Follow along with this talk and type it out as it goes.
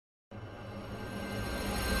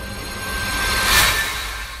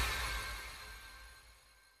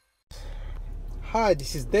Hi,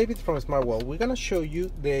 this is David from SmartWell. We're gonna show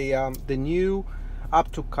you the new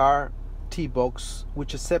App to Car T-Box,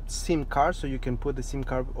 which accepts SIM card, so you can put the SIM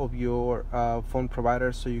card of your phone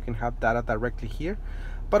provider, so you can have data directly here.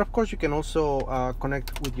 But of course, you can also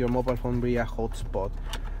connect with your mobile phone via hotspot.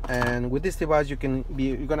 And with this device, you're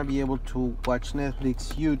gonna be able to watch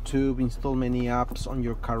Netflix, YouTube, install many apps on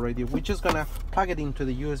your car radio. We're just gonna plug it into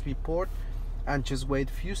the USB port and just wait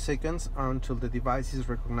a few seconds until the device is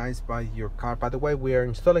recognized by your car. By the way, we are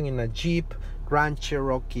installing in a Jeep Gran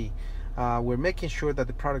Cherokee. We're making sure that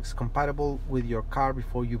the product is compatible with your car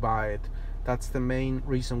before you buy it. That's the main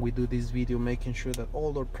reason we do this video, making sure that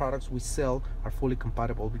all the products we sell are fully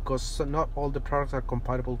compatible, because not all the products are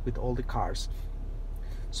compatible with all the cars.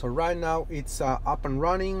 So right now it's up and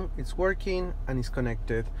running, it's working, and it's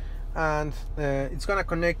connected. And it's gonna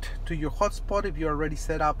connect to your hotspot if you already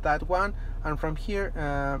set up that one, and from here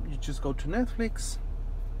you just go to Netflix,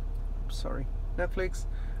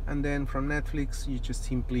 and then from Netflix you just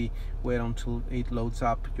simply wait until it loads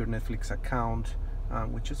up your Netflix account.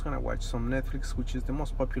 We're just gonna watch some Netflix, which is the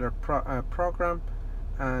most popular program,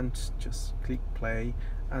 and just click play,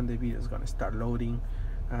 and the video is gonna start loading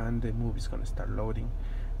and the movie is gonna start loading.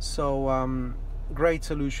 So great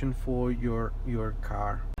solution for your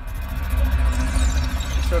car.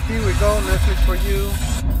 So here we go, Netflix for you,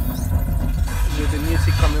 with the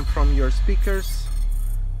music coming from your speakers.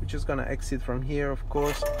 We're just gonna exit from here, of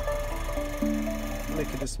course,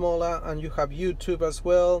 make it smaller, and you have YouTube as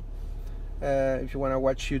well. If you want to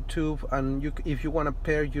watch YouTube, and if you want to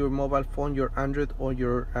pair your mobile phone, your Android or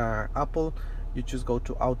your Apple, you just go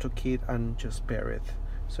to AutoKit and just pair it.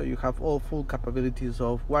 So you have all full capabilities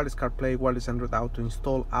of wireless CarPlay, wireless Android Auto,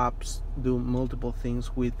 install apps, do multiple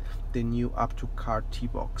things with the new App to Car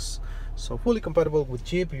T-Box. So fully compatible with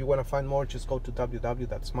Jeep. If you want to find more, just go to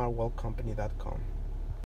www.smartwellcompany.com.